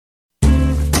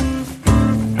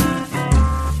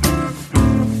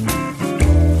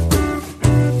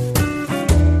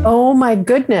my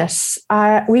goodness.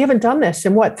 We haven't done this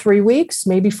in 3 weeks,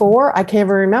 maybe 4. I can't even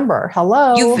remember.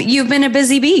 Hello. You've been a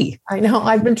busy bee. I know.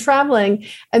 I've been traveling.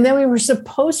 And then we were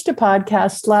supposed to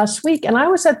podcast last week. And I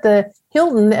was at the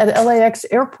Hilton at LAX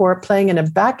airport playing in a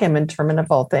backgammon tournament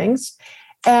of all things.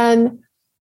 And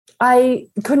I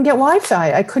couldn't get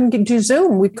Wi-Fi. I couldn't do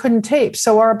Zoom. We couldn't tape.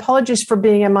 So our apologies for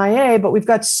being MIA, but we've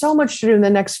got so much to do in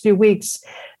the next few weeks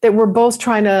that we're both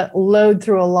trying to load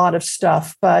through a lot of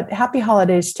stuff. But happy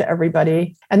holidays to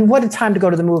everybody. And what a time to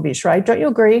go to the movies, right? Don't you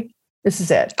agree? This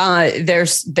is it.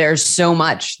 There's so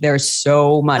much. There's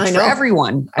so much for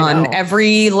everyone on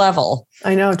every level.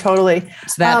 I know, totally.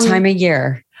 It's that time of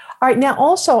year. All right. Now,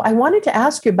 also, I wanted to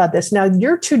ask you about this. Now,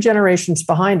 you're 2 generations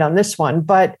behind on this one,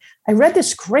 but I read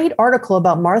this great article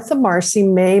about Martha Marcy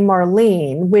May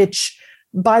Marlene, which,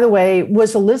 by the way,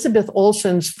 was Elizabeth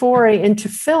Olsen's foray into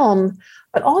film,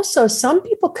 but also some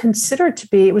people consider it to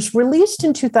be, it was released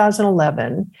in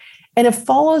 2011, and it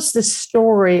follows the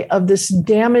story of this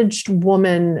damaged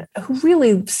woman who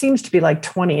really seems to be like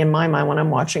 20 in my mind when I'm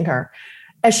watching her,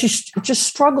 as she just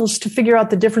struggles to figure out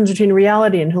the difference between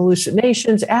reality and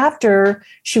hallucinations after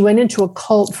she went into a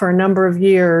cult for a number of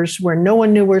years where no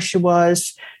one knew where she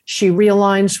was. She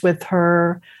realigns with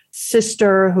her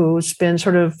sister, who's been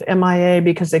sort of MIA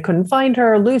because they couldn't find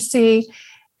her, Lucy.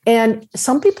 And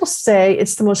some people say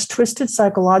it's the most twisted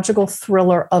psychological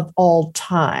thriller of all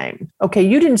time. Okay,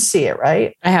 you didn't see it,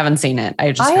 right? I haven't seen it.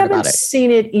 I haven't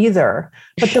seen it either.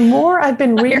 But the more I've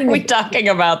been reading, why are we talking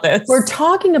about this? We're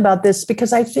talking about this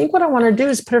because I think what I want to do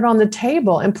is put it on the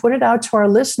table and put it out to our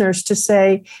listeners to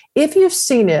say, if you've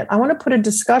seen it, I want to put a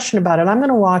discussion about it. I'm going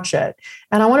to watch it.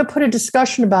 And I want to put a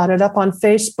discussion about it up on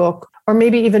Facebook or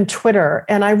maybe even Twitter.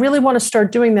 And I really want to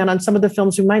start doing that on some of the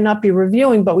films we might not be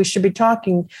reviewing, but we should be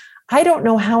talking. I don't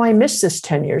know how I missed this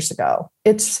 10 years ago.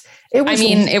 It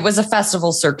was a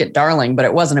festival circuit darling, but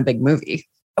it wasn't a big movie.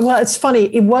 Well, it's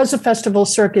funny. It was a festival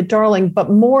circuit darling, but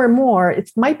more and more,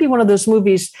 it might be one of those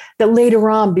movies that later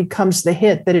on becomes the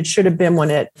hit that it should have been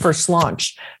when it first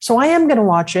launched. So I am going to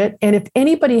watch it. And if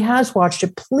anybody has watched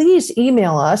it, please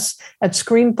email us at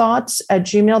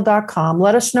screenthoughts@gmail.com.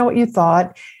 Let us know what you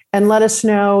thought. And let us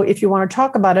know if you want to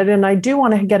talk about it. And I do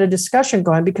want to get a discussion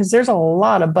going because there's a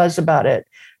lot of buzz about it,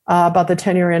 about the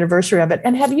 10-year anniversary of it.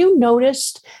 And have you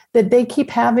noticed that they keep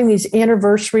having these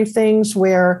anniversary things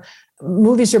where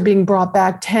movies are being brought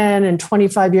back 10 and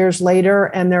 25 years later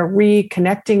and they're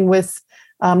reconnecting with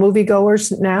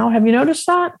moviegoers now? Have you noticed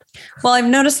that? Well, I've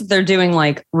noticed that they're doing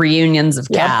like reunions of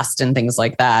cast and things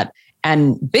like that.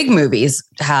 And big movies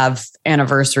have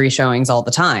anniversary showings all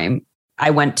the time.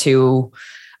 I went to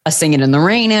a Sing It in the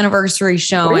Rain anniversary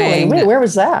showing. Really? Wait, where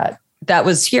was that? That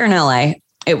was here in LA.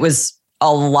 It was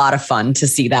a lot of fun to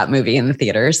see that movie in the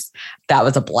theaters. That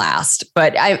was a blast.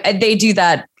 But they do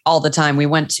that all the time. We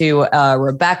went to a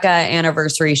Rebecca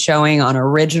anniversary showing on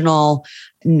original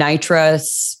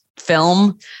Nitrous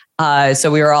film.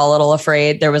 So we were all a little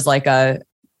afraid. There was like a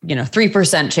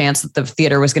 3% chance that the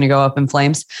theater was going to go up in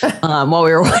flames while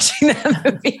we were watching that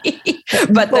movie.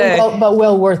 but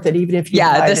well worth it, even if you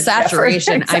the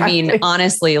saturation. Exactly. I mean,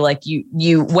 honestly, like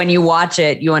you when you watch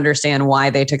it, you understand why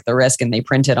they took the risk and they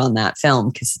printed on that film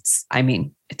because it's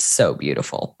so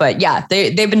beautiful. But yeah,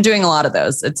 they've been doing a lot of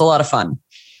those. It's a lot of fun.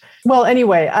 Well,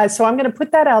 anyway, so I'm going to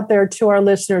put that out there to our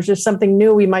listeners. There's something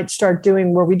new we might start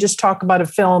doing where we just talk about a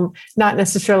film, not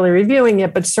necessarily reviewing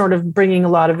it, but sort of bringing a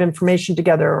lot of information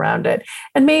together around it.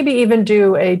 And maybe even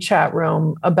do a chat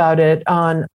room about it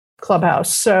on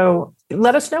Clubhouse. So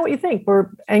let us know what you think. We're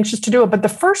anxious to do it. But the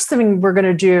first thing we're going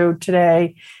to do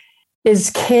today is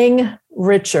King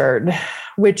Richard,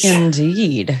 which...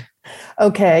 Indeed.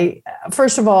 Okay.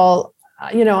 First of all,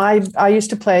 I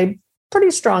used to play pretty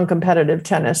strong competitive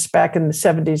tennis back in the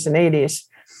 70s and 80s.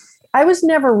 I was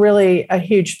never really a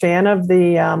huge fan of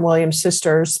the Williams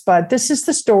sisters, but this is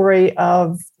the story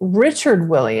of Richard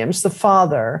Williams, the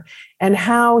father, and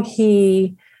how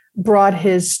he brought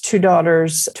his 2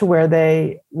 daughters to where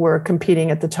they were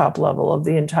competing at the top level of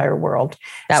the entire world.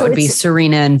 That would be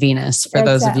Serena and Venus for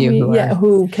those of you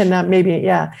who cannot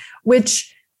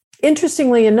which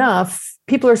interestingly enough,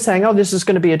 people are saying, oh, this is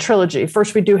going to be a trilogy.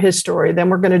 First, we do his story. Then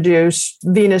we're going to do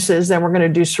Venus's. Then we're going to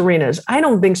do Serena's. I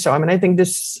don't think so. I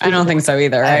don't think so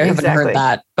either. I haven't heard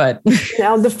that. But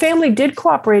now the family did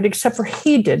cooperate, except for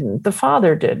he didn't. The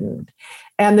father didn't.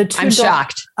 And the 2 I'm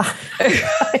shocked.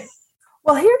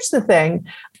 Well, here's the thing.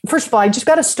 First of all, I just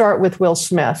got to start with Will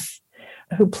Smith,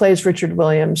 who plays Richard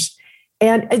Williams.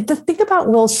 And the thing about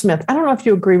Will Smith, I don't know if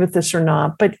you agree with this or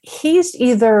not, but he's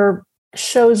either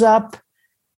shows up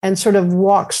and sort of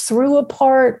walks through a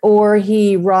part, or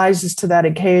he rises to that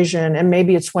occasion. And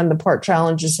maybe it's when the part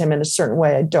challenges him in a certain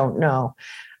way. I don't know.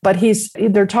 But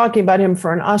they're talking about him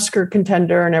for an Oscar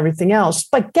contender and everything else.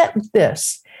 But get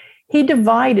this, he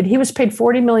was paid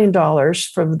 $40 million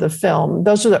for the film.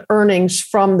 Those are the earnings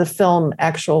from the film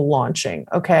actual launching.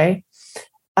 Okay.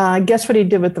 Guess what he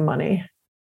did with the money?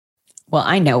 Well,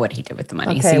 I know what he did with the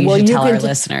money. Okay, so you should tell our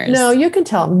listeners. No, you can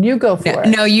tell them. You go for it.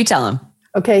 No, you tell them.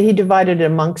 Okay, he divided it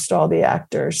amongst all the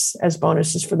actors as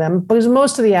bonuses for them, because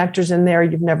most of the actors in there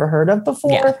you've never heard of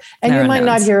before, and you might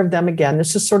not hear of them again.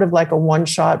 This is sort of like a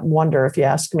one-shot wonder, if you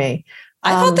ask me.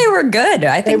 I thought they were good.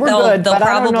 I think they'll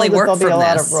probably work from this. There'll be a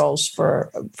lot of roles for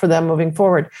them moving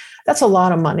forward. That's a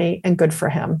lot of money and good for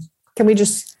him. Can we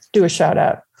just do a shout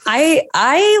out?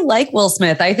 I like Will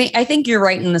Smith. I think you're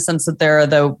right in the sense that there are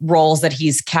the roles that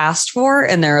he's cast for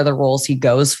and there are the roles he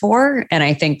goes for. And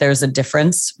I think there's a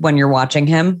difference when you're watching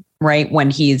him, right? When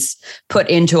he's put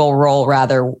into a role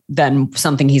rather than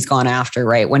something he's gone after,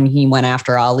 right? When he went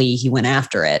after Ali, he went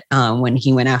after it. When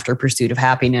he went after Pursuit of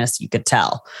Happiness, you could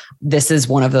tell this is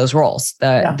one of those roles.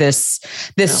 This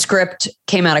script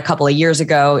came out a couple of years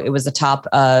ago. It was the top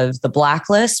of the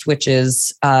Blacklist, which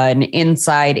is an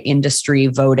inside industry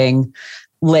voting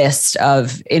list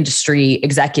of industry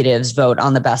executives vote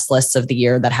on the best lists of the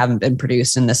year that haven't been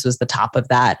produced. And this was the top of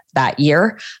that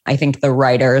year. I think the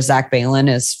writer, Zach Balan,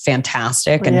 is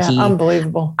fantastic. And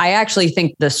unbelievable. I actually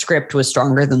think the script was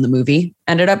stronger than the movie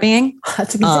ended up being.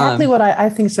 That's exactly what I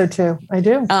think so too. I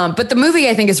do. But the movie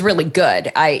I think is really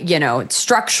good.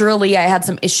 Structurally, I had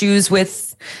some issues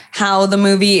with how the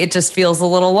movie, it just feels a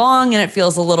little long and it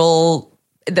feels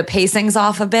the pacing's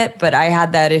off a bit, but I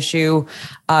had that issue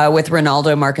with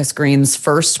Ronaldo Marcus Green's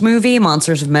first movie,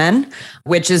 Monsters of Men,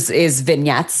 which is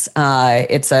vignettes.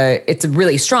 It's a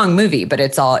really strong movie, but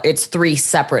it's three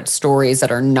separate stories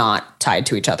that are not tied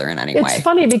to each other in any way. It's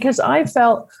funny because I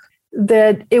felt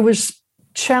that it was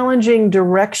challenging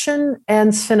direction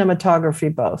and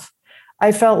cinematography both.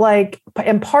 I felt like,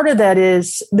 and part of that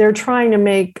is they're trying to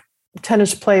make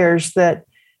tennis players that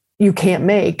you can't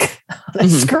make on a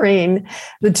screen.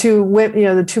 The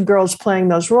two girls playing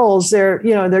those roles,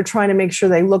 they're trying to make sure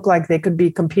they look like they could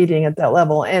be competing at that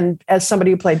level. And as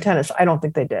somebody who played tennis, I don't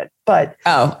think they did. But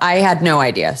I had no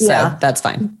idea, so that's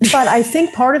fine. But I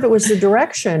think part of it was the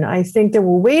direction. I think there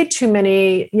were way too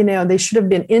many. They should have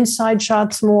been inside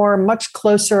shots more, much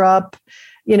closer up.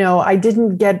 I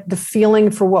didn't get the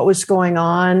feeling for what was going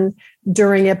on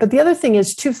during it. But the other thing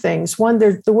is two things. One,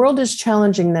 the world is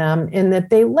challenging them in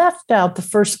that they left out the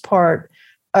first part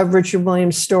of Richard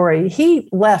Williams' story. He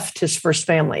left his first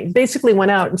family, basically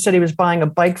went out and said he was buying a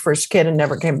bike for his kid and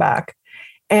never came back.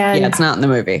 And it's not in the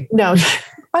movie. No,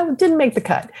 I didn't make the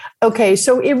cut. Okay,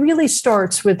 so it really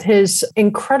starts with his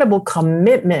incredible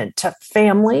commitment to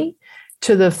family,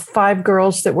 to the 5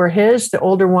 girls that were his, the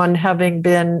older one having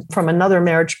been from another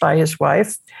marriage by his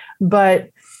wife. But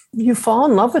you fall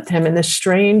in love with him in this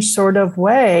strange sort of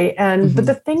way. And but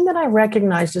the thing that I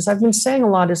recognized is, I've been saying a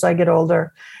lot as I get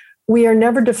older, we are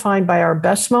never defined by our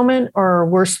best moment or our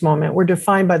worst moment. We're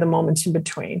defined by the moments in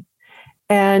between.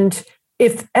 And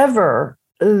if ever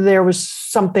there was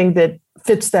something that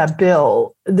fits that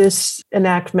bill, this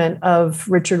enactment of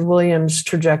Richard Williams'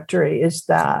 trajectory is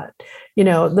that,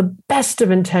 the best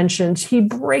of intentions. He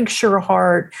breaks your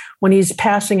heart when he's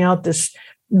passing out this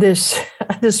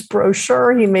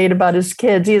brochure he made about his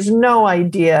kids. He has no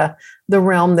idea the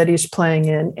realm that he's playing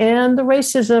in and the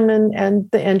racism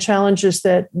and challenges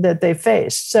that they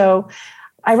face. So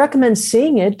I recommend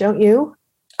seeing it, don't you?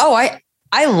 Oh,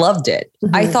 I loved it.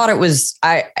 I thought it was,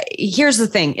 here's the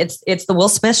thing. It's the Will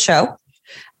Smith show.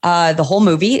 The whole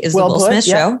movie is the Will Smith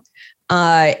show.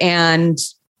 And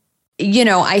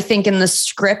I think in the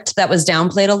script that was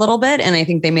downplayed a little bit. And I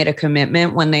think they made a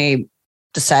commitment when they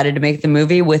decided to make the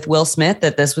movie with Will Smith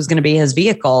that this was going to be his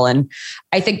vehicle. And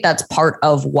I think that's part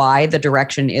of why the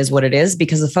direction is what it is,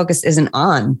 because the focus isn't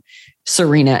on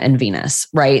Serena and Venus,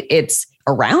 right? It's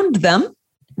around them,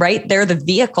 right? They're the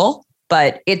vehicle,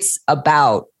 but it's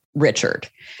about Richard.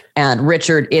 And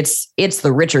Richard, it's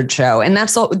the Richard show. And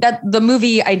that's all that the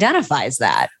movie identifies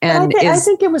that. And I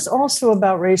think it was also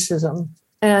about racism.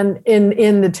 And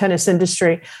in the tennis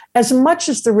industry, as much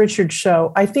as the Richard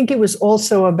show, I think it was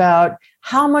also about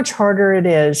how much harder it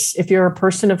is if you're a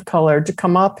person of color to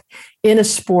come up in a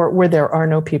sport where there are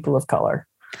no people of color.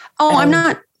 Oh, I'm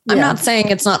not saying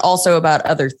it's not also about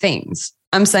other things.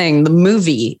 I'm saying the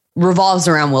movie revolves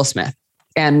around Will Smith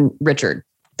and Richard.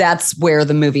 that's where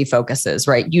the movie focuses,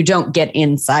 right? You don't get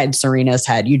inside Serena's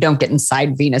head. You don't get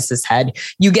inside Venus's head.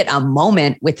 You get a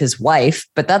moment with his wife,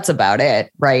 but that's about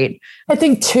it, right? I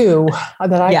think two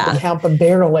that I can count, but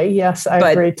barely. Yes,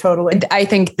 I agree totally. I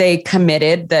think they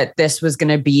committed that this was going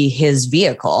to be his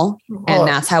vehicle, and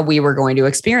that's how we were going to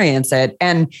experience it.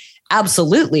 And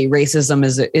absolutely, racism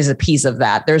is a piece of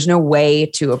that. There's no way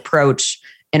to approach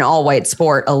an all-white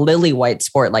sport, a lily white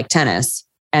sport like tennis,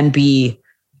 and be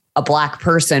a Black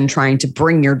person trying to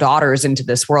bring your daughters into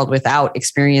this world without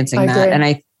experiencing that.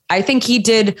 And I think he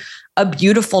did a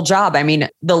beautiful job. I mean,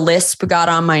 the lisp got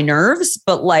on my nerves,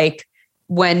 but like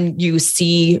when you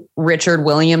see Richard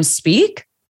Williams speak,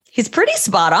 he's pretty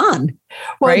spot on.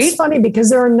 Well, right? It's funny because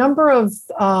there are a number of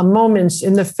moments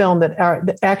in the film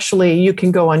that actually you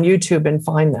can go on YouTube and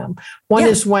find them. One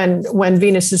is when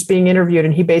Venus is being interviewed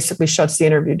and he basically shuts the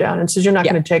interview down and says, you're not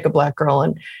going to take a Black girl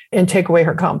and take away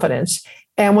her confidence.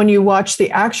 And when you watch the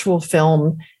actual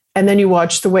film and then you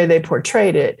watch the way they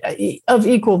portrayed it, of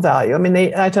equal value. I mean,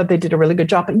 I thought they did a really good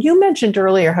job. But you mentioned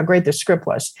earlier how great the script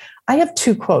was. I have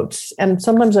two quotes, and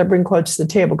sometimes I bring quotes to the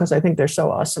table because I think they're so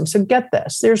awesome. So get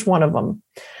this. There's one of them.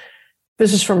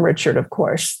 This is from Richard, of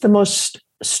course. The most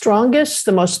strongest,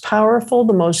 the most powerful,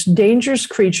 the most dangerous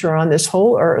creature on this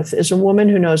whole earth is a woman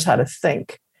who knows how to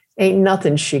think. Ain't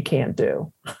nothing she can't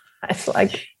do. I was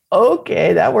like,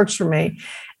 okay, that works for me.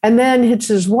 And then it's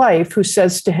his wife who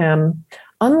says to him,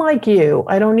 unlike you,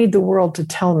 I don't need the world to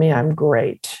tell me I'm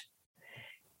great.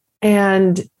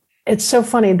 And it's so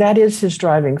funny. That is his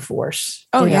driving force.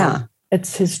 Oh, yeah.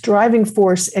 It's his driving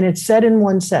force. And it's said in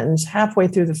one sentence halfway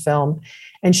through the film,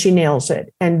 and she nails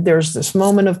it. And there's this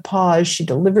moment of pause. She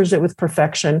delivers it with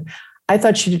perfection. I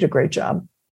thought she did a great job.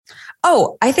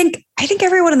 Oh, I think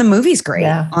everyone in the movie's great.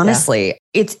 Yeah, honestly,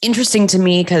 It's interesting to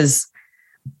me because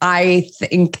I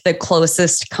think the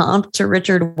closest comp to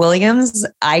Richard Williams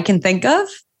I can think of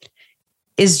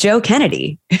is Joe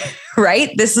Kennedy,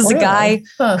 right? This is a guy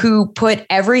who put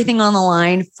everything on the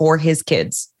line for his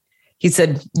kids. He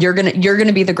said, you're going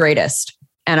to be the greatest.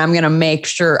 And I'm going to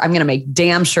make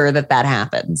damn sure that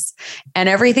happens. And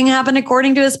everything happened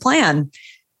according to his plan.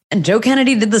 And Joe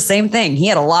Kennedy did the same thing. He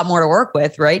had a lot more to work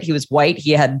with, right? He was white.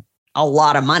 He had a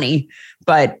lot of money,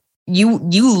 but you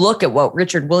look at what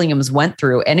Richard Williams went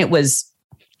through and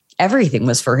everything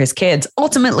was for his kids.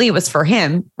 Ultimately, it was for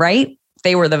him, right?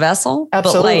 They were the vessel.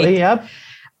 Absolutely. Yep.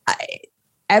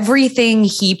 Everything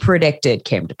he predicted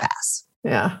came to pass.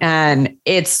 Yeah. And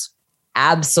it's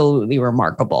absolutely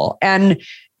remarkable. And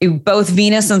both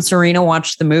Venus and Serena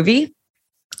watched the movie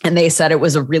and they said it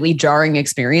was a really jarring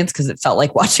experience because it felt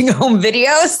like watching home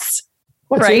videos.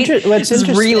 What's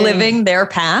interesting, reliving their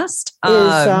past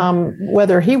is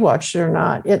whether he watched it or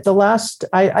not.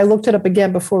 I looked it up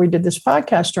again before we did this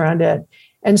podcast around it,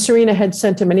 and Serena had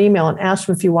sent him an email and asked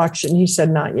him if he watched it, and he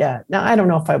said not yet. Now I don't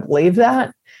know if I believe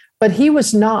that, but he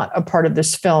was not a part of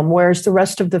this film, whereas the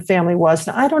rest of the family was.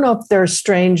 Now I don't know if they're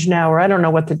estranged now, or I don't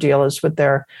know what the deal is with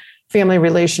their family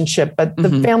relationship, but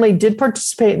the family did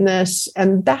participate in this,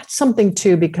 and that's something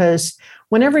too, because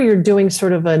whenever you're doing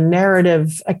sort of a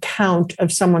narrative account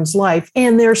of someone's life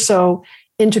and they're so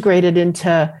integrated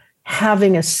into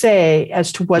having a say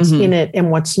as to what's in it and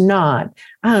what's not,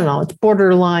 I don't know, it's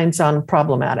borderlines on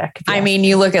problematic. I mean,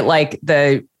 you look at like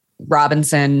the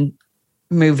Robinson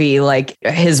movie, like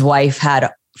his wife had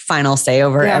final say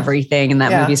over everything. And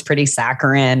that movie's pretty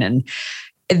saccharine. And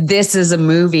this is a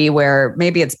movie where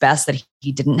maybe it's best that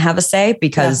he didn't have a say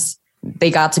because they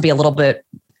got to be a little bit,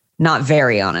 not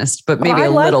very honest, but maybe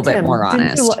a little bit more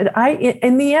honest.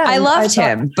 In the end, I loved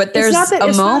him, but there's a moment.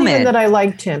 It's not even that I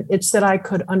liked him. It's that I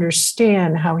could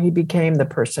understand how he became the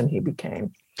person he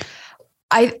became.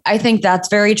 I think that's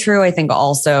very true. I think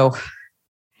also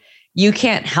you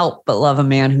can't help but love a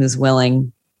man who's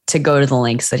willing to go to the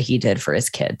lengths that he did for his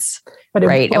kids.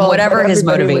 Right. And whatever his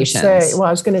motivations. I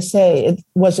was going to say,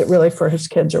 was it really for his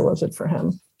kids or was it for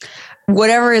him?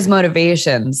 Whatever his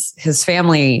motivations, his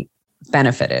family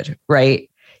benefited, right?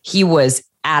 He was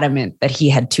adamant that he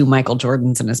had 2 Michael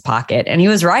Jordans in his pocket, and he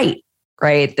was right?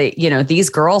 These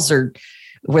girls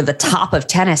were the top of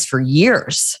tennis for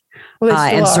years. Well,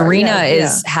 and Serena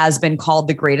has been called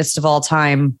the greatest of all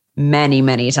time many,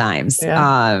 many times.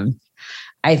 Yeah.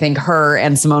 I think her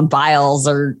and Simone Biles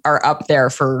are up there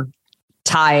for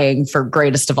tying for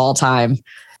greatest of all time.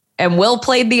 And Will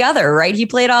played the other, right? He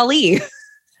played Ali.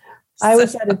 I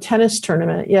was at a tennis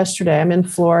tournament yesterday. I'm in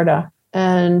Florida,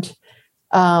 and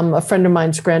a friend of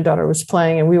mine's granddaughter was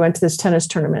playing, and we went to this tennis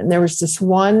tournament. And there was this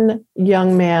one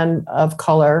young man of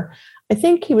color. I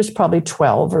think he was probably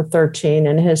 12 or 13,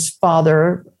 and his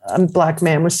father, a Black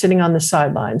man, was sitting on the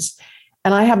sidelines.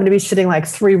 And I happened to be sitting like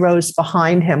 3 rows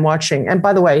behind him watching. And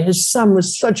by the way, his son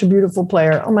was such a beautiful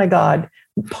player. Oh my God,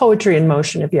 poetry in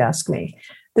motion, if you ask me.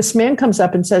 This man comes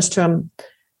up and says to him,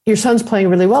 your son's playing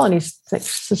really well. And he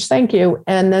says, thank you.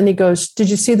 And then he goes, did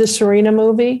you see the Serena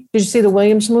movie? Did you see the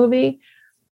Williams movie?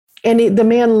 And the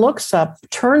man looks up,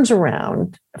 turns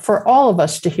around for all of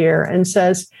us to hear and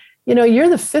says, you're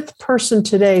the 5th person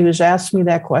today who's asked me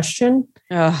that question,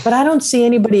 but I don't see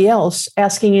anybody else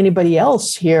asking anybody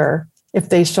else here if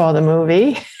they saw the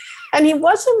movie. And he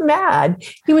wasn't mad.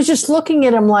 He was just looking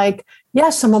at him like,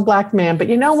 yes, I'm a Black man, but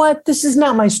you know what? This is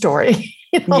not my story.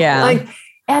 Yeah.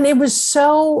 And it was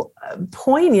so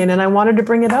poignant. And I wanted to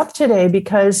bring it up today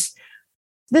because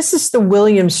this is the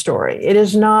Williams story. It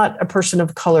is not a person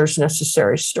of color's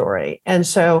necessary story. And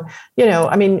so,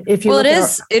 if you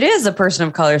it is a person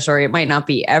of color story. It might not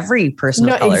be every person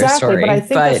of color story. But I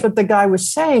think that's what the guy was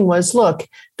saying was, look,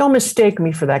 don't mistake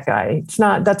me for that guy.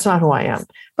 That's not who I am.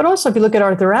 But also, if you look at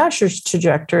Arthur Ashe's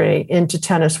trajectory into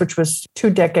tennis, which was 2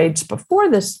 decades before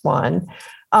this one,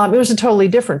 it was a totally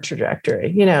different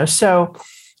trajectory, so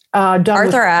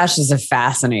Arthur Ashe is a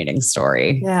fascinating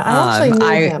story. Yeah, I actually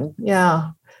knew him.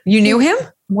 Yeah. You knew him?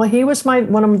 Well, he was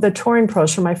one of the touring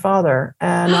pros for my father.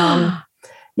 And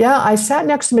I sat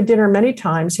next to him at dinner many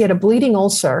times. He had a bleeding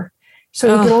ulcer.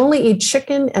 So he could only eat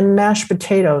chicken and mashed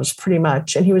potatoes pretty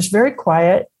much. And he was very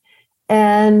quiet.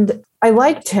 And I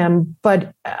liked him,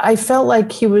 but I felt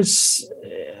like there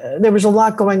was a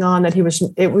lot going on that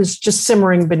it was just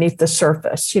simmering beneath the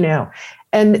surface,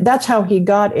 And that's how he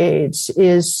got AIDS,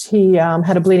 is he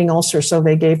had a bleeding ulcer. So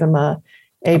they gave him a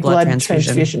blood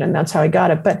transfusion, and that's how he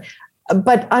got it.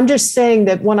 But I'm just saying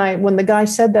that when the guy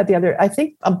said that I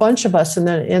think a bunch of us in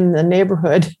the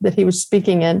neighborhood that he was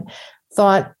speaking in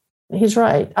thought he's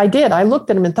right. I did. I looked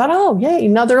at him and thought, oh, yay,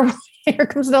 here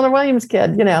comes another Williams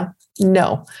kid.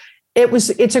 No,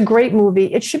 it's a great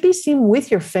movie. It should be seen with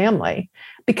your family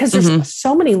because there's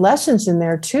so many lessons in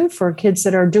there too for kids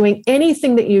that are doing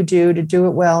anything that you do to do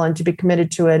it well and to be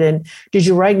committed to it. And did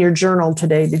you write in your journal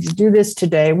today? Did you do this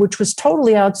today? Which was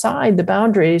totally outside the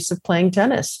boundaries of playing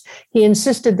tennis. He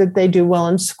insisted that they do well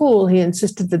in school. He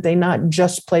insisted that they not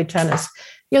just play tennis.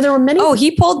 There were many. Oh,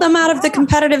 he pulled them out of the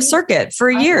competitive circuit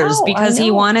for years because he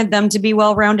wanted them to be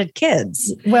well-rounded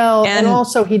kids. Well, and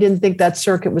also he didn't think that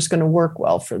circuit was going to work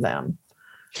well for them.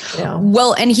 Yeah.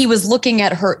 Well, and he was looking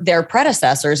at their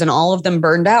predecessors, and all of them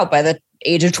burned out by the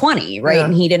age of 20, right? Yeah,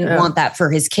 and he didn't want that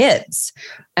for his kids.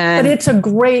 But it's a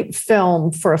great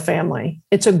film for a family.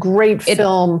 It's a great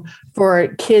film for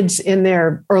kids in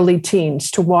their early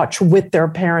teens to watch with their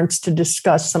parents to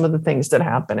discuss some of the things that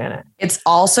happen in it. It's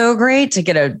also great to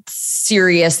get a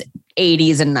serious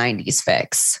 80s and 90s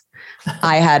fix.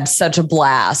 I had such a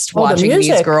blast watching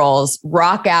these girls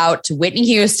rock out to Whitney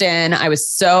Houston. I was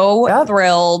so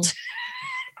thrilled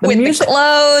with the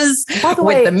clothes,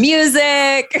 with the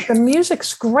music. The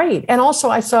music's great. And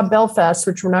also I saw Belfast,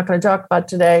 which we're not going to talk about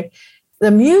today. The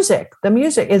music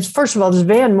is, first of all, it's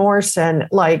Van Morrison,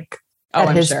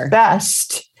 at his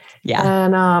best. Yeah.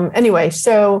 And anyway,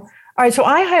 so all right, so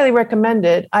I highly recommend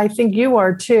it. I think you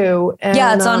are too. And,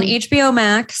 it's on HBO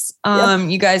Max.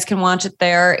 You guys can watch it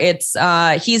there. It's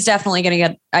he's definitely going to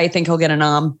get. I think he'll get a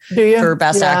nom for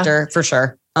Best Actor for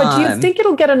sure. But do you think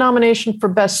it'll get a nomination for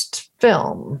Best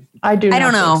Film? I do. I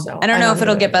don't know. So. I don't know if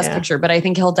it'll get Best Picture, but I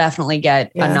think he'll definitely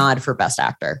get a nod for Best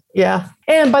Actor. Yeah.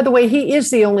 And by the way, he is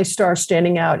the only star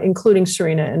standing out, including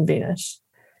Serena and Venus.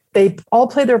 They all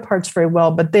play their parts very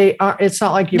well, but it's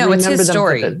not like remember it's his them.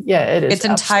 Story. It is. It's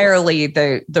entirely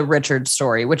the Richard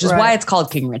story, which is why it's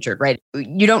called King Richard, right?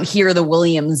 You don't hear the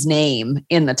Williams name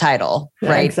in the title,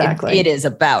 right? Exactly. It is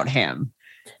about him.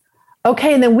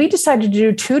 Okay. And then we decided to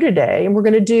do 2 today, and we're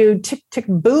going to do Tick, Tick,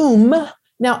 Boom.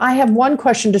 Now I have one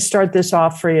question to start this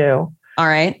off for you. All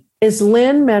right. Is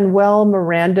Lin-Manuel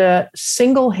Miranda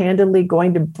single-handedly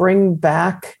going to bring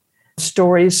back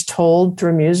stories told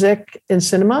through music in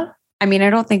cinema? I mean, I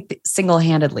don't think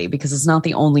single-handedly, because it's not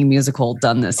the only musical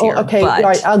done this year. Okay, but... all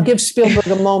right. I'll give Spielberg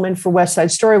a moment for West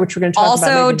Side Story, which we're going to talk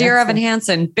about. Also, Dear Evan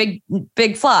Hansen, big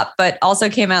flop, but also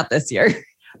came out this year.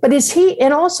 But is he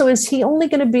only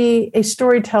going to be a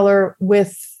storyteller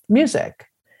with music?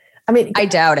 I mean, I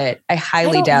doubt it. I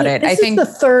highly doubt it. I think the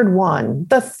third one,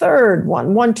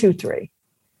 1, 2, 3.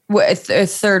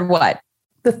 Third what?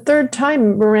 The third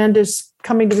time Miranda's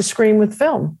coming to the screen with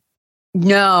film.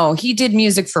 No, he did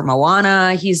music for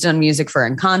Moana. He's done music for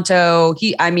Encanto.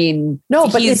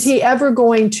 Is he ever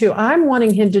going to? I'm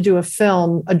wanting him to do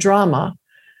a drama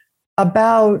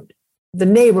about the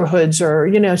neighborhoods, or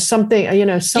something.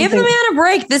 Give the man a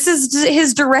break. This is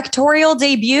his directorial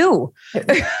debut.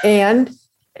 And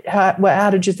how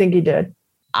did you think he did?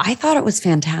 I thought it was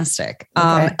fantastic.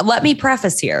 Okay. Let me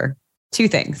preface here 2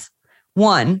 things.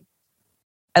 One,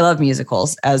 I love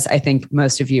musicals, as I think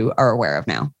most of you are aware of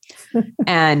now.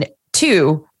 And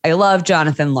 2, I love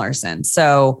Jonathan Larson.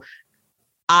 So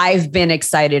I've been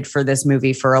excited for this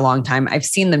movie for a long time. I've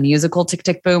seen the musical Tick,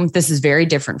 Tick, Boom. This is very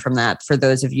different from that. For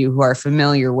those of you who are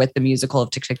familiar with the musical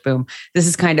of Tick, Tick, Boom, this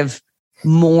is kind of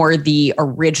more the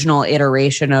original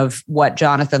iteration of what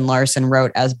Jonathan Larson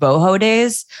wrote as Boho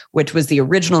Days, which was the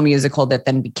original musical that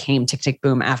then became Tick, Tick,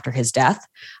 Boom after his death.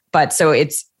 But so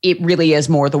it really is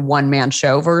more the one-man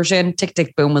show version. Tick,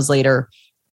 Tick, Boom was later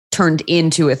turned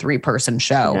into a 3-person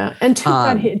show. Yeah. And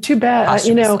too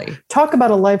bad, talk about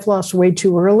a life lost way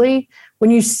too early. When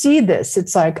you see this,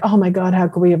 it's like, oh my God, how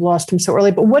could we have lost him so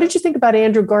early? But what did you think about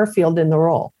Andrew Garfield in the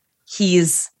role?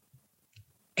 He's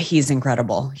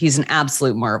incredible. He's an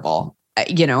absolute marvel.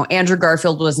 Andrew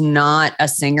Garfield was not a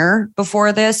singer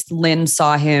before this. Lynn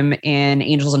saw him in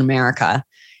Angels in America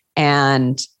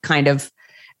and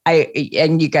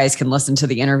and you guys can listen to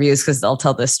the interviews because they'll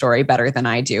tell this story better than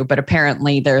I do. But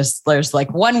apparently there's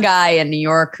like one guy in New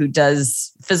York who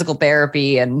does physical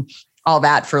therapy and all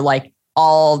that for like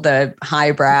all the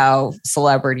highbrow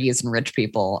celebrities and rich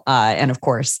people. And of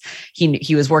course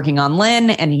he was working on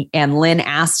Lynn and Lynn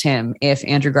asked him if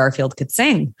Andrew Garfield could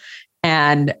sing.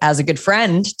 And as a good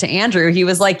friend to Andrew, he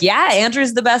was like, yeah,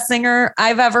 Andrew's the best singer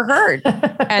I've ever heard.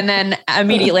 And then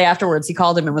immediately afterwards, he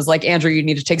called him and was like, Andrew, you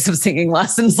need to take some singing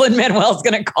lessons. Lin-Manuel's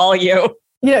going to call you.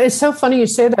 It's so funny you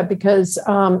say that because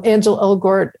Ansel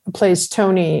Elgort plays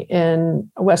Tony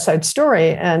in West Side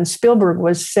Story. And Spielberg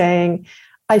was saying,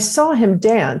 I saw him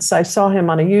dance. I saw him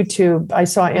on a YouTube. I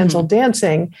saw Ansel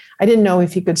dancing. I didn't know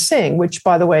if he could sing, which,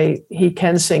 by the way, he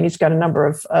can sing. He's got a number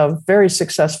of very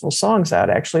successful songs out,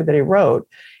 actually, that he wrote.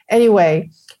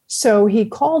 Anyway, so he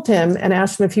called him and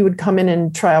asked him if he would come in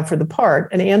and try out for the part.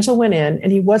 And Ansel went in,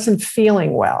 and he wasn't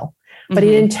feeling well, but he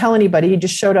didn't tell anybody. He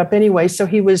just showed up anyway. So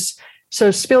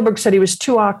Spielberg said he was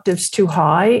 2 octaves too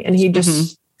high, and he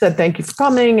just said, thank you for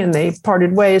coming. And they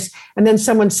parted ways. And then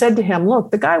someone said to him, look,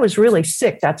 the guy was really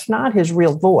sick. That's not his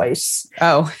real voice.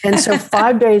 Oh. And so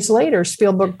 5 days later,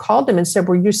 Spielberg called him and said,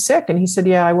 were you sick? And he said,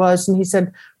 yeah, I was. And he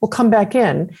said, well, come back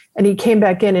in. And he came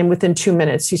back in. And within 2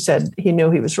 minutes, he said he knew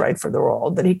he was right for the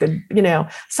role, that he could,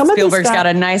 Spielberg's got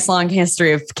a nice long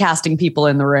history of casting people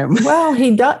in the room. Well,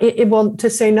 he does. Well,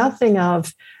 to say nothing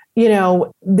of,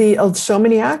 so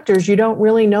many actors, you don't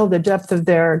really know the depth of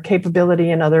their capability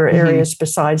in other areas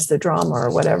besides the drama or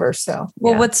whatever. So,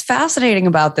 what's fascinating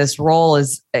about this role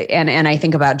is, and I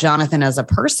think about Jonathan as a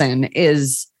person,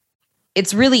 is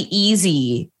it's really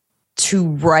easy to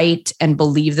write and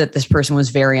believe that this person was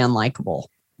very unlikable,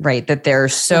 right? That they're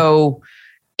so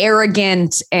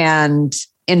arrogant and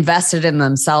invested in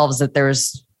themselves that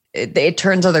it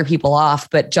turns other people off.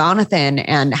 But Jonathan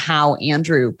and how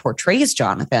Andrew portrays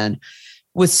Jonathan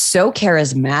was so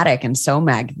charismatic and so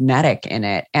magnetic in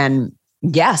it. And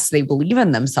yes, they believe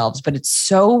in themselves, but it's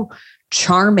so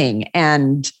charming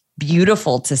and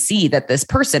beautiful to see that this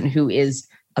person who is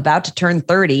about to turn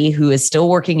 30, who is still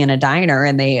working in a diner,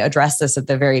 and they address this at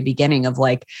the very beginning of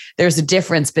like, there's a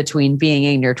difference between being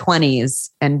in your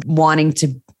 20s and wanting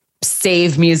to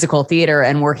save musical theater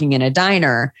and working in a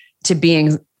diner to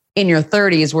being in your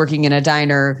 30s working in a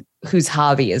diner whose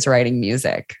hobby is writing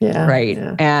music. Yeah, right.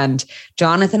 Yeah. And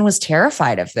Jonathan was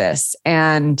terrified of this,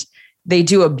 and they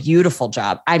do a beautiful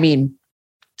job. I mean,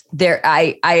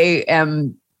 I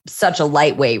am such a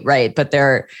lightweight, right? But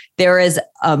there is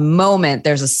a moment,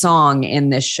 there's a song in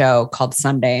this show called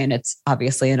Sunday, and it's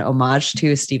obviously an homage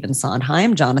to Stephen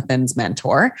Sondheim, Jonathan's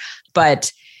mentor,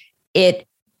 but it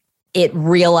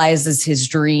realizes his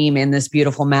dream in this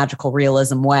beautiful, magical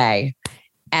realism way.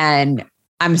 And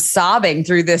I'm sobbing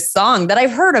through this song that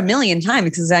I've heard a million times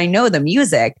because I know the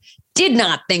music. Did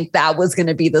not think that was going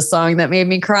to be the song that made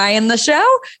me cry in the show.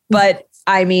 But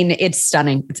I mean, it's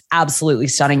stunning. It's absolutely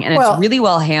stunning. And it's really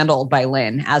well handled by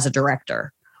Lynn as a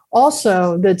director.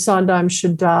 Also, that Sondheim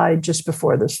should die just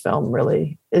before this film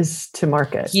really is to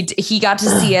market. He got to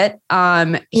see it.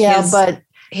 But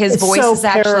his voice is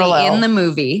actually in the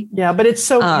movie. Yeah, but it's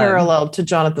so parallel to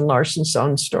Jonathan Larson's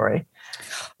own story.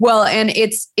 Well, and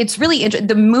it's really interesting.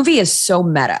 The movie is so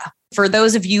meta. For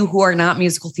those of you who are not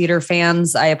musical theater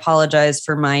fans, I apologize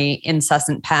for my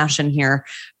incessant passion here,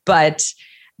 but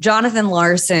Jonathan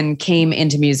Larson came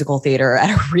into musical theater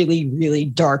at a really, really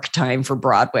dark time for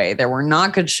Broadway. There were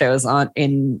not good shows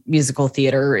in musical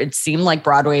theater. It seemed like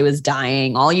Broadway was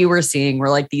dying. All you were seeing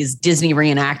were like these Disney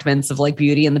reenactments of like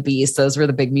Beauty and the Beast. Those were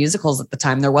the big musicals at the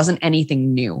time. There wasn't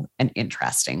anything new and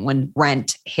interesting when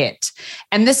Rent hit.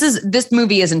 And this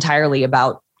movie is entirely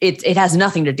about it has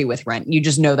nothing to do with Rent. You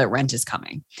just know that Rent is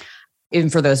coming. Even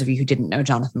for those of you who didn't know,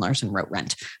 Jonathan Larson wrote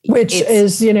Rent. Which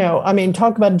is,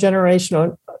 talk about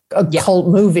generational, a cult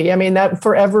movie. I mean, that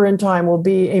forever in time will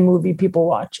be a movie people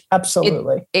watch.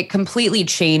 Absolutely. It completely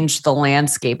changed the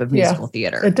landscape of musical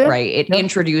theater, it did. Right? It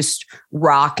introduced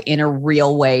rock in a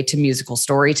real way to musical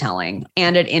storytelling,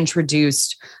 and it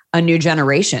introduced a new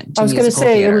generation to musical theater. I was going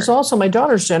to say, it was also my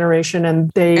daughter's generation,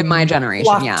 and my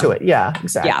generation, to it. Yeah,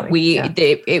 exactly.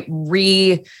 It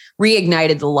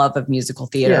reignited the love of musical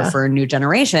theater for a new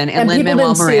generation. And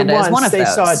Lin-Manuel Miranda is one of those. They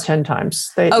saw it 10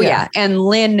 times. And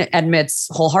Lin admits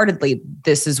wholeheartedly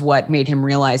this is what made him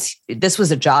realize this was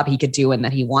a job he could do and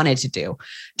that he wanted to do.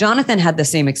 Jonathan had the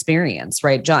same experience,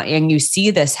 right? And you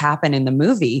see this happen in the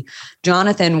movie.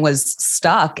 Jonathan was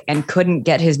stuck and couldn't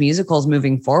get his musicals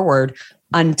moving forward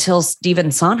until Stephen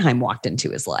Sondheim walked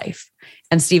into his life.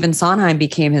 And Stephen Sondheim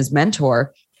became his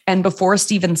mentor. And before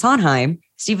Stephen Sondheim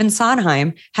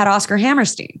had Oscar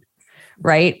Hammerstein,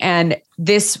 right? And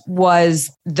this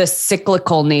was the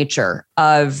cyclical nature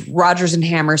of Rodgers and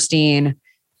Hammerstein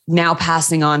now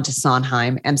passing on to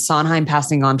Sondheim, and Sondheim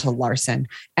passing on to Larson,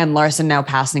 and Larson now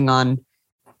passing on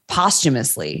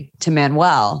posthumously to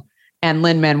Manuel, and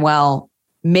Lin-Manuel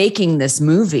making this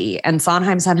movie. And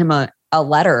Sondheim sent him a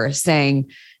letter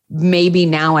saying, maybe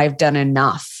now I've done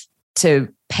enough to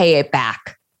pay it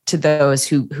back to those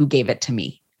who gave it to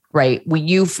me, right?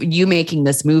 You making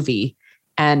this movie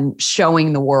and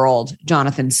showing the world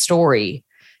Jonathan's story,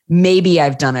 maybe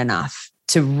I've done enough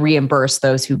to reimburse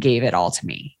those who gave it all to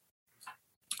me.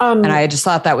 And I just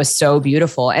thought that was so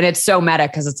beautiful. And it's so meta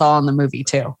because it's all in the movie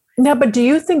too. No, but do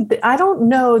you think I don't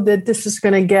know that this is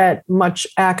going to get much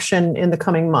action in the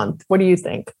coming month. What do you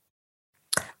think?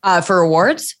 For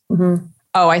awards? Mm-hmm.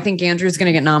 Oh, I think Andrew's going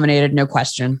to get nominated. No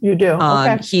question. You do?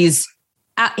 Okay.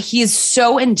 He's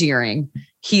so endearing.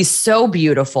 He's so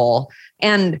beautiful.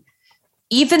 And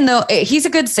even though he's a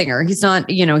good singer, he's not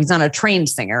a trained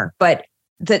singer, but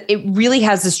that it really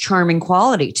has this charming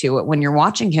quality to it when you're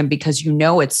watching him, because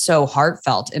it's so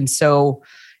heartfelt and so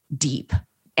deep.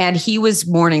 And he was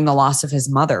mourning the loss of his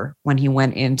mother when he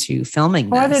went into filming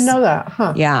this. Oh, I didn't know that.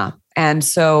 Huh. Yeah. And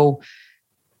so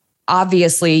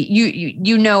obviously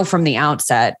you from the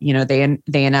outset,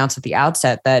 they announced at the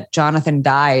outset that Jonathan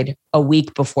died a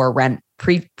week before Rent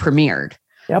premiered.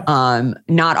 Yep.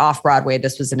 Not off Broadway.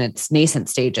 This was in its nascent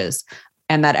stages,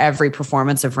 and that every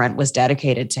performance of Rent was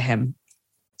dedicated to him.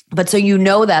 But so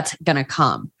that's going to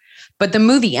come. But the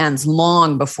movie ends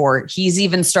long before he's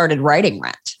even started writing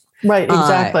Rent. Right,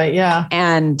 exactly. Yeah.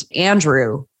 And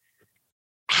Andrew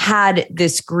had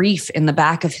this grief in the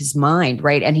back of his mind,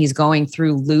 right? And he's going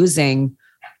through losing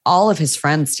all of his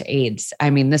friends to AIDS.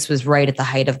 I mean, this was right at the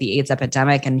height of the AIDS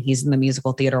epidemic, and he's in the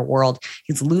musical theater world.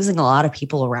 He's losing a lot of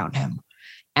people around him.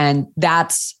 And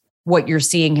that's what you're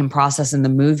seeing him process in the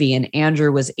movie. And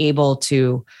Andrew was able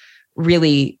to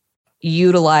really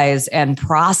utilize and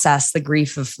process the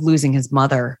grief of losing his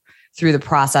mother through the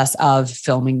process of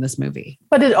filming this movie.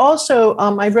 But it also,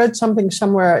 I read something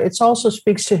somewhere, it also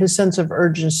speaks to his sense of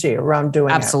urgency around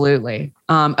doing Absolutely.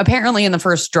 Apparently in the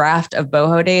first draft of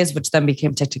Boho Days, which then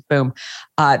became Tick, Tick, Boom,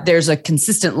 there's a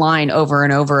consistent line over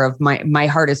and over of my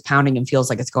heart is pounding and feels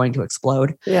like it's going to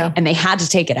explode. Yeah. And they had to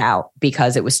take it out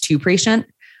because it was too prescient,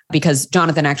 because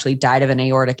Jonathan actually died of an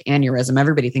aortic aneurysm.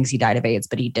 Everybody thinks he died of AIDS,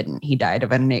 but he didn't. He died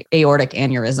of an aortic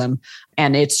aneurysm,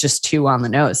 and it's just too on the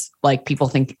nose. Like, people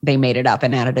think they made it up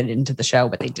and added it into the show,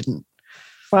 but they didn't.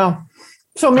 Wow.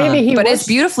 So maybe but it's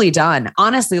beautifully done.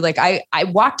 Honestly, like I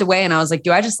walked away and I was like,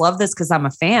 do I just love this because I'm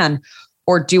a fan?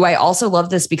 Or do I also love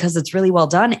this because it's really well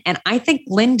done? And I think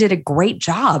Lin did a great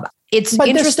job.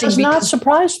 But this does not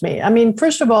surprise me. I mean,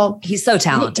 first of all, he's so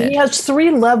talented. He has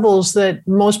 3 levels that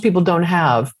most people don't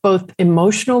have, both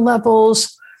emotional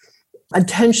levels,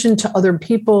 attention to other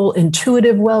people,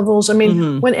 intuitive levels. I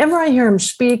mean, whenever I hear him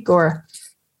speak or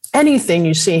anything,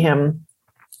 you see him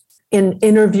in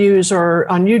interviews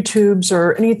or on YouTubes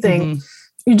or anything,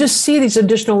 you just see these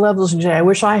additional levels and say, I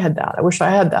wish I had that. I wish I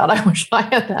had that. I wish I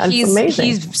had that. It's amazing.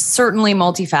 He's certainly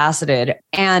multifaceted,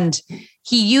 and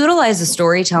he utilizes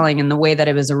storytelling in the way that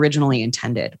it was originally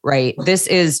intended, right? This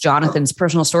is Jonathan's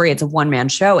personal story. It's a one-man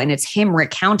show, and it's him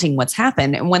recounting what's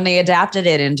happened. And when they adapted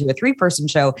it into a 3-person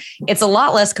show, it's a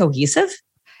lot less cohesive.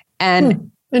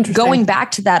 And going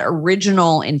back to that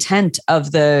original intent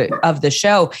of the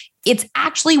show, it's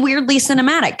actually weirdly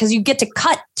cinematic because you get to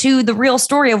cut to the real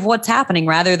story of what's happening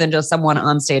rather than just someone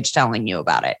on stage telling you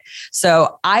about it.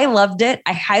 So I loved it.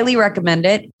 I highly recommend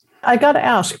it. I got to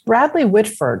ask, Bradley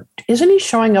Whitford, isn't he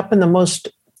showing up in the most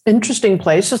Interesting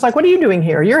place. It's like, what are you doing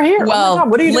here? You're here. Well, oh my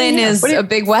God, what are you Lynn doing is a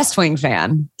big West Wing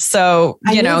fan. So,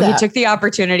 he took the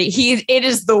opportunity. It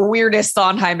is the weirdest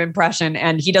Sondheim impression,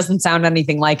 and he doesn't sound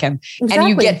anything like him. Exactly. And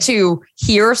you get to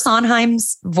hear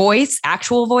Sondheim's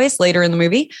actual voice later in the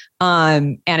movie.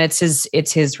 And it's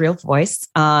his real voice.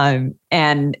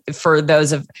 And for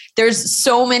there's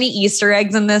so many Easter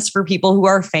eggs in this for people who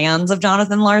are fans of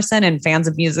Jonathan Larson and fans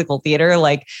of musical theater.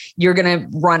 Like, you're going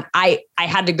to run. I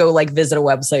had to go visit a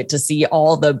website to see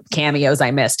all the cameos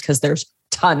I missed, because there's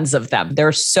tons of them. There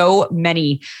are so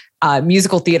many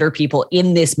musical theater people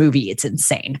in this movie. It's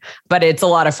insane, but it's a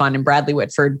lot of fun. And Bradley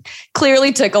Whitford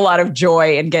clearly took a lot of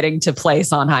joy in getting to play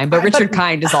Sondheim, but Richard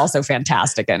Kind is also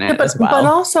fantastic in it as well. But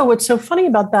also what's so funny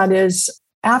about that is,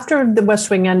 after the West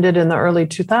Wing ended in the early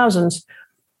 2000s,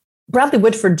 Bradley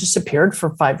Whitford disappeared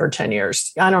for 5 or 10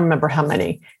 years. I don't remember how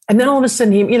many. And then all of a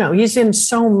sudden, he's in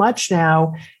so much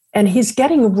now, and he's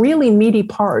getting really meaty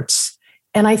parts.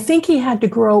 And I think he had to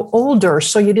grow older,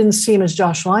 so you didn't see him as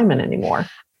Josh Lyman anymore.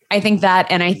 I think that,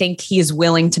 and I think he's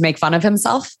willing to make fun of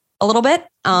himself a little bit.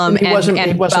 He wasn't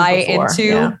buy before.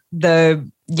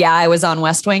 Into I was on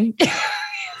West Wing.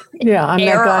 Yeah, I'm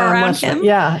that guy on West Wing.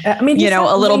 Yeah, I mean,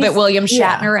 a little bit William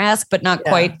Shatner-esque, but not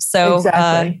quite so.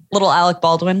 Exactly. Little Alec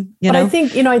Baldwin. But I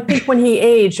think when he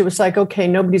aged, it was like, okay,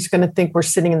 nobody's going to think we're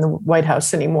sitting in the White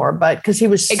House anymore. But because he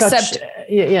was except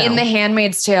in The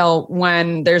Handmaid's Tale,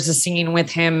 when there's a scene with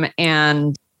him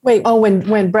and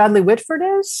when Bradley Whitford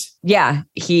is,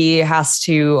 he has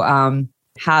to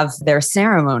have their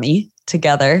ceremony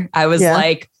together. I was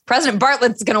like, President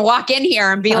Bartlett's going to walk in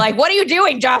here and be like, what are you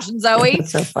doing, Josh and Zoe?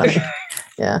 That's so funny.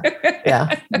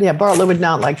 Yeah. Bartlett would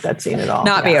not like that scene at all.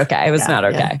 Be okay. It was not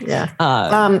okay. Yeah.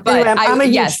 But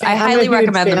anyway, I highly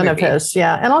recommend the movie. Of his.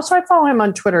 Yeah. And also I follow him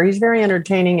on Twitter. He's very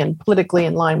entertaining and politically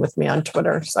in line with me on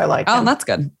Twitter. So I like him. Oh, that's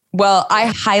good. Well, I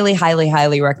highly, highly,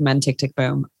 highly recommend Tick, Tick,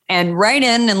 Boom. And write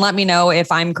in and let me know if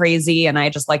I'm crazy and I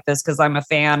just like this because I'm a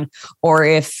fan, or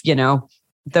if,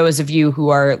 those of you who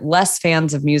are less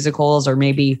fans of musicals, or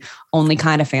maybe only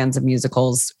kind of fans of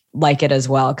musicals, like it as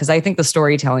well. Because I think the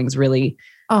storytelling is really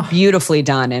beautifully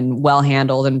done and well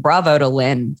handled. And bravo to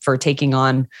Lynn for taking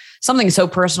on something so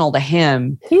personal to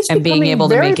him and being able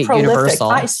to make it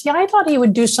universal. I thought he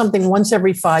would do something once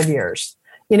every 5 years.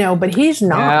 But he's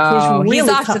not. He's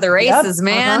off to the races,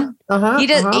 man. He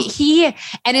does.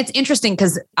 And it's interesting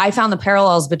because I found the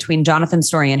parallels between Jonathan's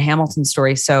story and Hamilton's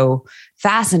story so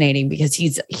fascinating, because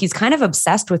he's kind of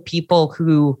obsessed with people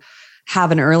who have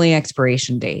an early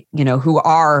expiration date, who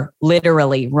are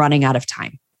literally running out of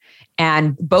time.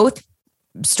 And both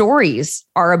stories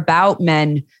are about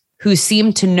men who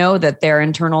seem to know that their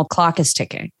internal clock is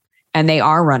ticking. And they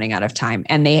are running out of time,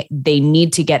 and they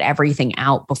need to get everything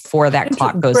out before that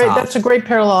clock goes off. That's a great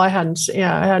parallel. I hadn't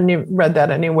even read that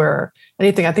anywhere,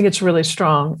 anything. I think it's really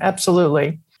strong.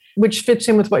 Absolutely. Which fits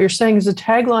in with what you're saying, is the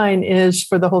tagline is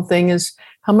for the whole thing is,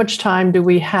 how much time do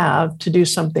we have to do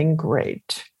something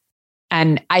great?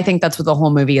 And I think that's what the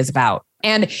whole movie is about.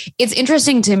 And it's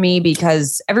interesting to me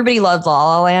because everybody loved La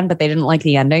La Land, but they didn't like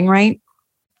the ending, right?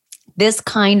 This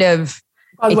kind of,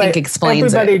 I think,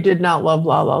 explains everybody did not love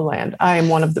La La Land. I am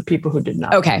one of the people who did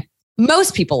not. Okay.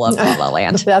 Most people love La La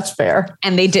Land. That's fair.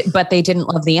 And they did, but they didn't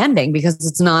love the ending because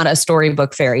it's not a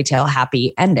storybook fairy tale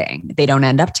happy ending. They don't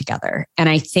end up together. And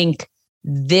I think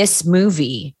this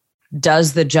movie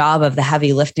does the job of the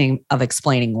heavy lifting of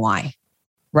explaining why,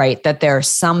 right? That there are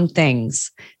some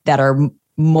things that are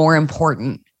more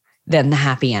important than the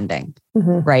happy ending,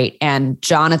 right? And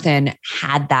Jonathan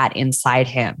had that inside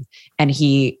him, and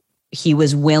he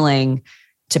was willing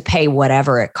to pay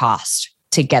whatever it cost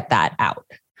to get that out.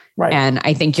 Right. And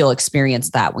I think you'll experience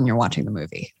that when you're watching the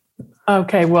movie.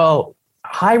 Okay. Well,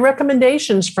 high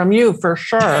recommendations from you for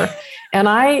sure. And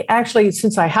I actually,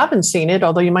 since I haven't seen it,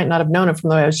 although you might not have known it from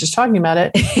the way I was just talking about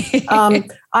it,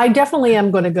 I definitely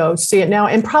am going to go see it now.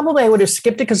 And probably I would have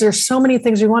skipped it because there's so many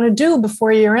things we want to do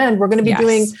before year end. We're going to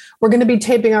be we're going to be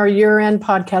taping our year end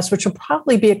podcast, which will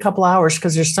probably be a couple hours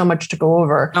because there's so much to go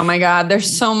over. Oh my God,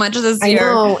 there's so much this year. I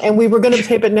know. And we were going to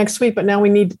tape it next week, but now we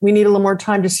need a little more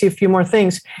time to see a few more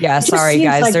things. Yeah. Sorry,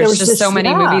 guys. Like there's just so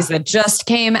many movies that just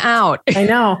came out. I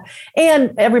know.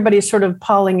 And everybody's sort of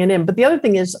piling it in. But the other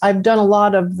thing is I've done a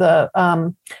lot of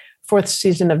the fourth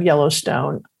season of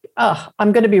Yellowstone.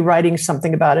 I'm going to be writing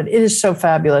something about it. It is so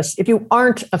fabulous. If you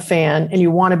aren't a fan and you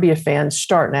want to be a fan,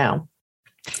 start now.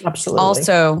 Absolutely.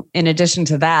 Also, in addition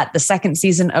to that, the second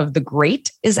season of The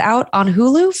Great is out on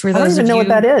Hulu. For those I don't even know what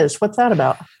that is. What's that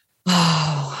about?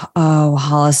 Oh,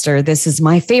 Hollister, this is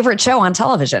my favorite show on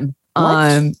television.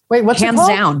 What? Wait, what's hands it called?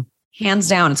 Down? hands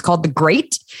down. It's called The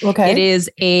Great. Okay. It is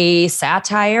a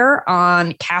satire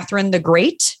on Catherine the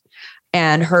Great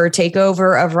and her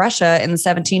takeover of Russia in the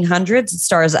 1700s. It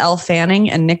stars Elle Fanning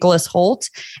and Nicholas Hoult,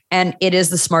 and it is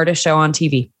the smartest show on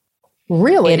TV.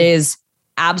 Really? It is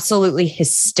absolutely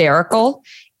hysterical.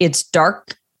 It's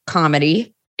dark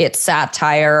comedy. It's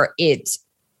satire. It's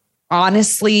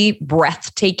honestly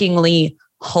breathtakingly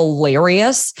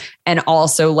hilarious and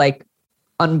also like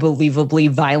unbelievably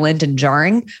violent and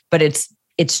jarring, but it's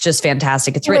just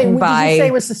fantastic. It's written by... Did you say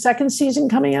it was the second season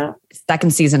coming out?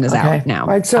 Second season is out now.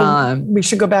 Right, so we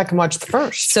should go back and watch the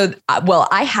first. So, well,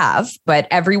 I have, but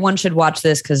everyone should watch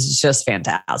this because it's just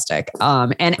fantastic.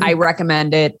 And I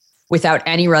recommend it without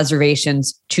any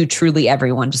reservations to truly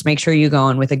everyone. Just make sure you go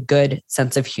in with a good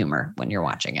sense of humor when you're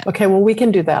watching it. Okay, well, we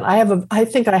can do that. I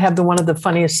think I have one of the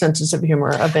funniest senses of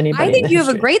humor of anybody. I think you have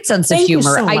a great sense of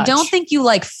humor. So I don't think you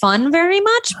like fun very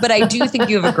much, but I do think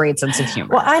you have a great sense of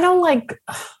humor. Well, I don't like,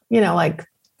 like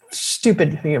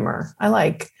stupid humor. I don't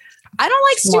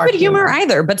like stupid humor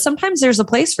either, but sometimes there's a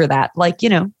place for that. Like,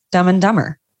 Dumb and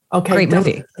Dumber. Okay. Great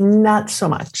movie. Not so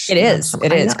much. It is.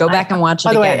 Go back and watch it again.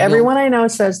 By the way, again. everyone I know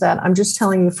says that. I'm just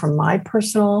telling you from my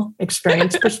personal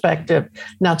experience perspective,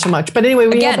 not so much. But anyway,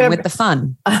 with the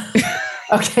fun.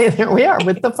 Okay, there we are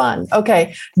with the fun.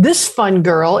 Okay, this fun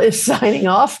girl is signing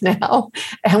off now,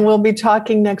 and we'll be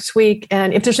talking next week.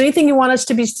 And if there's anything you want us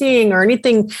to be seeing or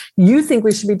anything you think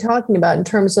we should be talking about in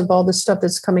terms of all the stuff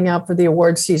that's coming out for the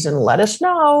award season, let us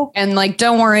know. And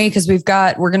don't worry, because we're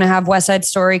going to have West Side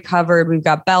Story covered. We've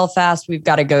got Belfast. We've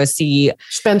got to go see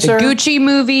Spencer, the Gucci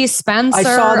movie. Spencer. I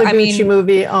saw the Gucci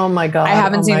movie. Oh my God. I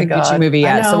haven't seen the Gucci movie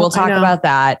yet. So we'll talk about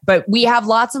that. But we have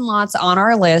lots and lots on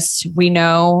our list. We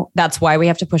know that's why we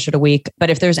have to push it a week.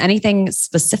 But if there's anything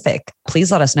specific,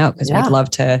 please let us know because we'd love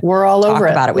to. We're all over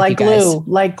it. About it with like you guys.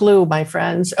 Like glue, my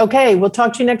friends. Okay, we'll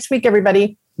talk to you next week,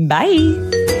 everybody.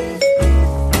 Bye.